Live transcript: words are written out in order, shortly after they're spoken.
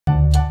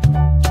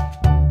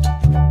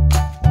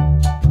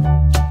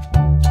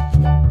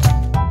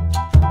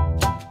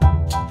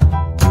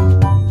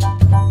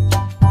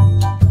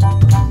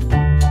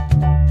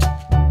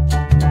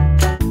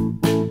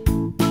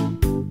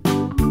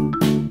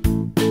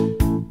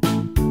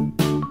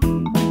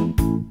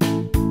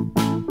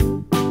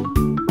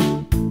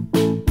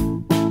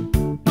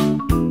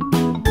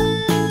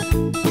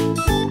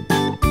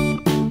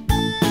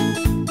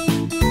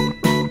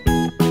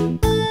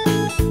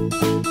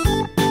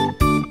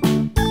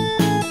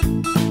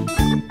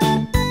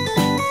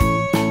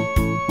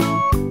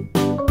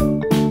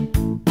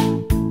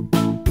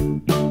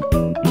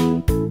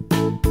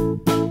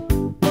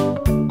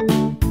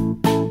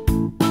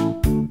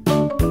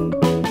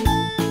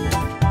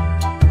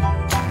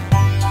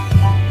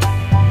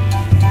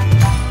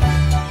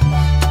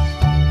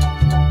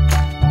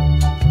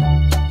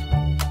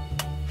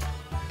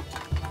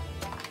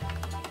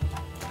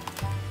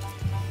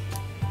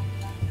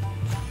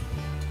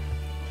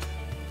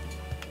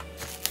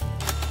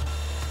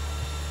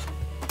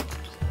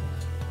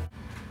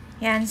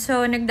Yan,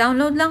 so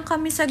nag-download lang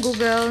kami sa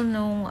Google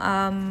nung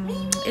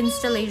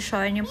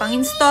installation, yung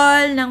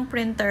pang-install ng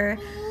printer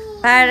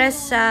para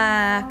sa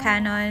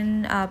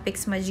Canon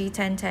Pixma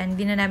G1010.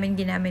 Di na namin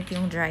ginamit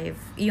yung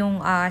drive, yung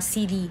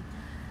CD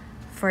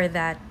for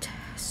that.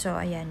 So,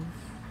 ayan.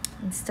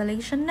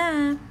 Installation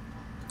na.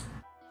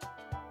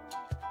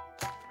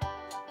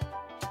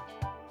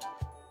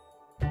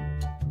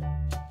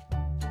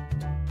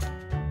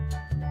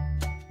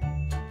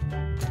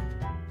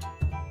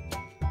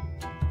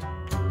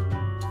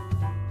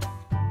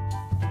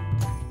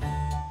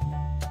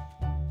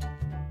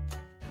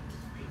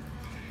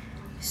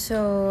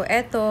 So,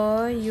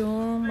 eto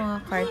yung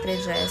mga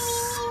cartridges.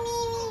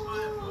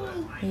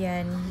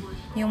 Ayan.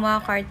 Yung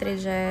mga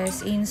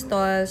cartridges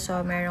install. So,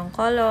 merong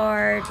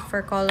colored,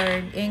 for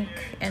colored ink,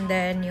 and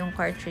then yung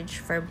cartridge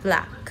for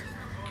black.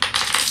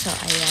 So,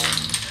 ayan.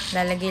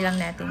 Lalagay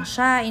lang natin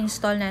siya.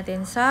 Install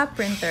natin sa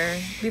printer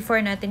before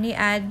natin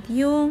i-add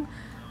yung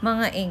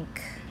mga ink.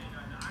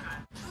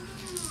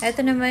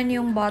 Ito naman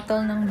yung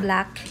bottle ng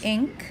black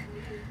ink.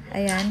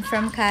 Ayan,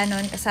 from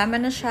Canon.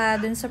 Kasama na siya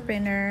dun sa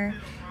printer.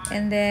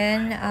 And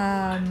then,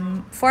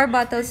 4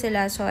 bottles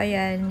sila. So,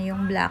 ayan,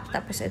 yung black.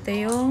 Tapos, ito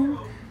yung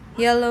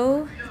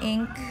yellow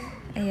ink.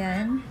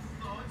 Ayan.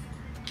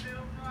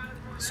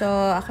 So,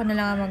 ako na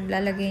lang ang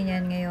maglalagay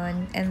niyan ngayon.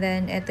 And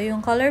then, ito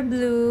yung color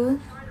blue.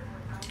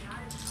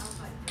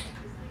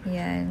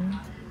 Ayan.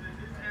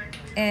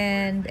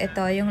 And,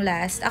 ito yung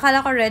last. Akala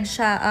ko red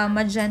siya.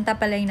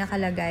 Magenta pala yung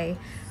nakalagay.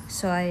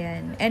 So,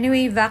 ayan.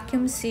 Anyway,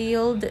 vacuum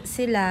sealed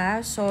sila.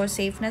 So,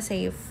 safe na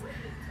safe.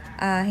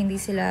 Hindi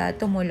sila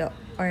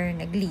tumulo or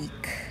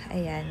nag-leak.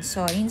 Ayan.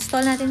 So,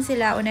 install natin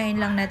sila. Unahin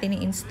lang natin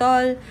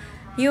i-install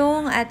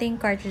yung ating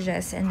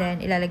cartridges. And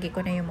then, ilalagay ko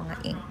na yung mga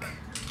ink.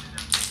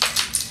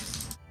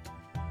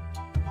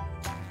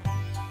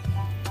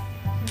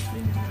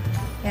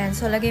 Ayan.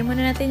 So, lagay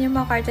muna natin yung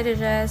mga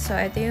cartridges. So,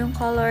 ito yung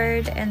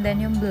colored and then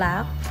yung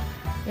black.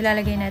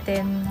 Ilalagay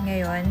natin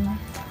ngayon.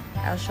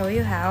 I'll show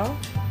you how.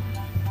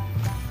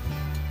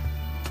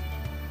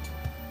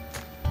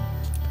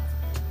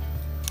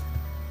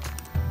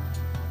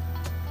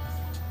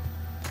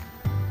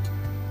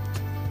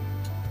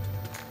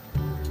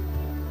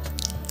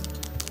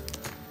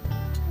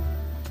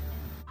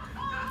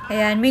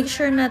 Ayan, make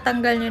sure na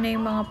tanggal nyo na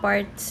yung mga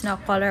parts na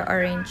color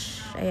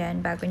orange. Ayan,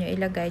 bago nyo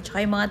ilagay.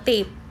 Tsaka yung mga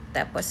tape.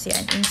 Tapos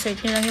yan, insert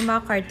nyo lang yung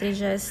mga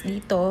cartridges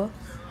dito.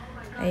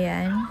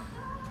 Ayan.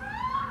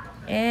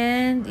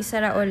 And,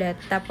 isara ulit.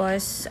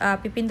 Tapos,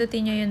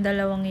 pipindutin nyo yung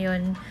dalawang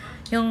yun.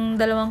 Yung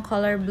dalawang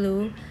color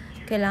blue.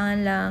 Kailangan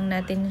lang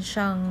natin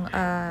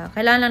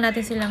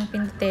silang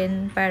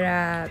pindutin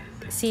para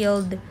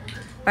sealed.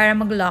 Para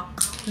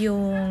mag-lock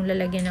yung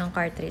lalagyan ng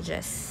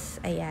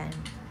cartridges. Ayan.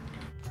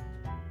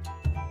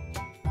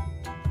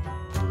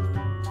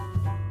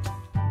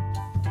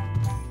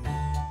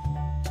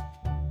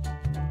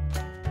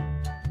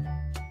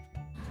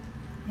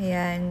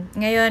 Ayan.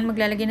 Ngayon,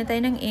 maglalagay na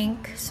tayo ng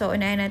ink. So,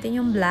 unahin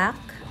natin yung black.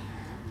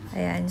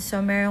 Ayan.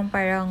 So, merong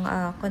parang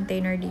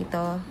container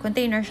dito.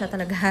 Container siya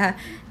talaga.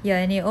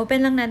 Yan. I-open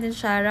lang natin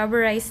siya.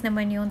 Rubberized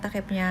naman yung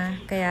takip niya.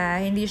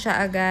 Kaya, hindi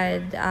siya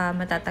agad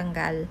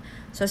matatanggal.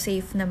 So,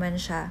 safe naman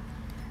siya.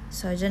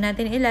 So, dyan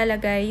natin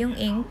ilalagay yung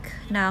ink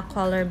na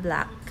color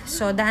black.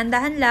 So,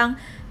 dahan-dahan lang.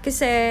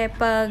 Kasi,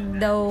 pag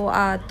daw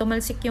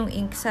tumalsik yung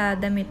ink sa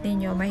damit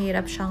ninyo,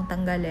 mahirap siyang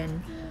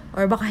tanggalin.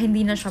 Or baka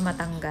hindi na siya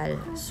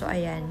matanggal. So,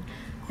 ayan.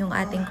 Yung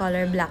ating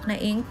color black na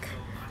ink.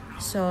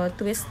 So,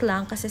 twist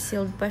lang kasi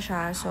sealed pa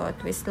siya. So,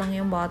 twist lang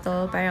yung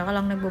bottle. Para ka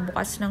lang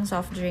nagbubukas ng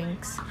soft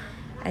drinks.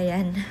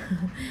 Ayan.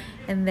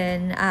 And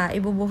then,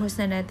 ibubuhos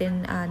na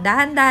natin.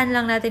 Dahan-dahan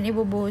lang natin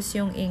ibubuhos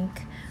yung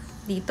ink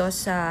dito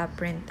sa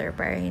printer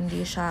para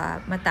hindi siya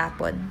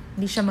matapon.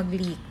 Hindi siya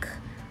mag-leak.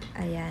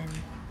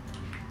 Ayan.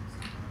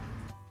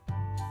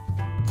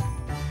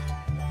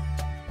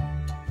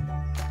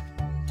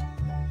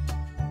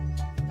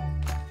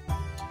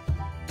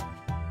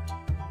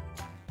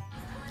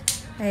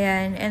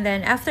 Ayan. And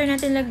then, after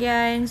natin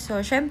lagyan,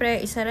 so,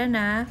 syempre, isara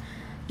na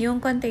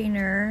yung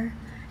container.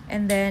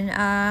 And then,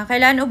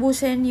 kailangan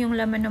ubusin yung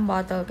laman ng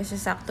bottle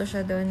kasi sakto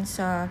siya dun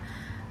sa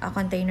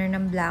container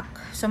ng black.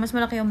 So, mas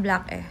malaki yung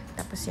black eh.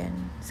 Tapos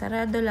yan,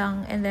 sarado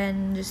lang. And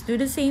then, just do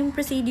the same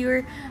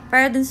procedure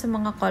para dun sa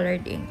mga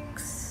colored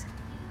inks.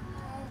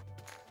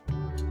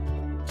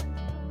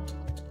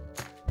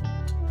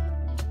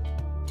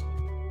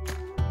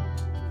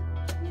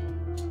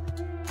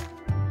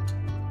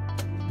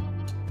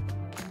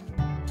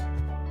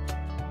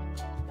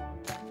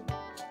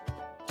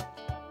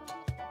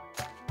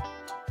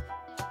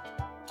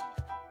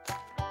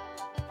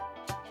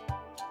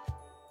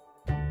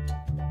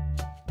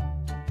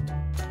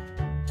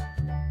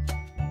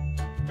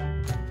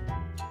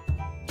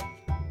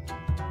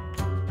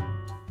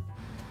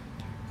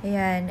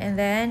 Ayan. And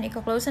then,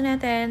 i-close na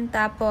natin.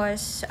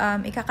 Tapos,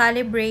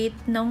 i-calibrate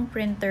ng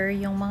printer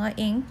yung mga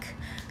ink.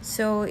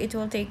 So, it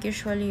will take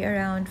usually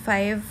around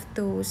 5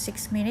 to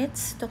 6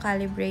 minutes to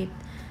calibrate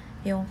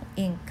yung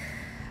ink.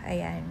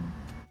 Ayan.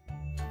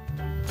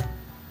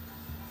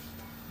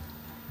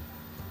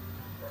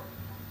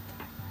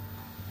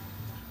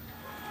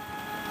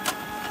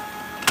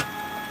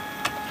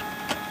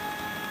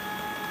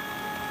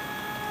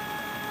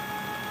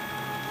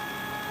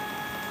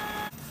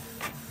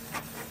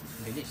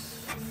 Bilis.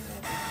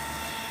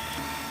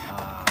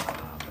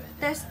 Pwede.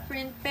 Test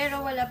print,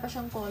 pero wala pa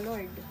siyang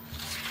colored.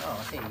 Oo,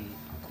 kasi...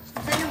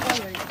 Saan yung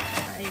colored?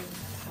 Ayun.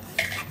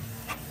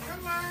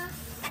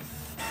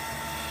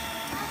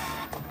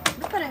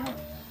 Ba't pareho?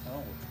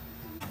 Oo.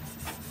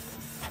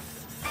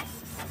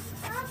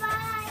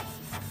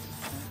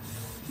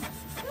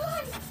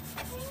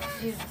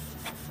 Ayun.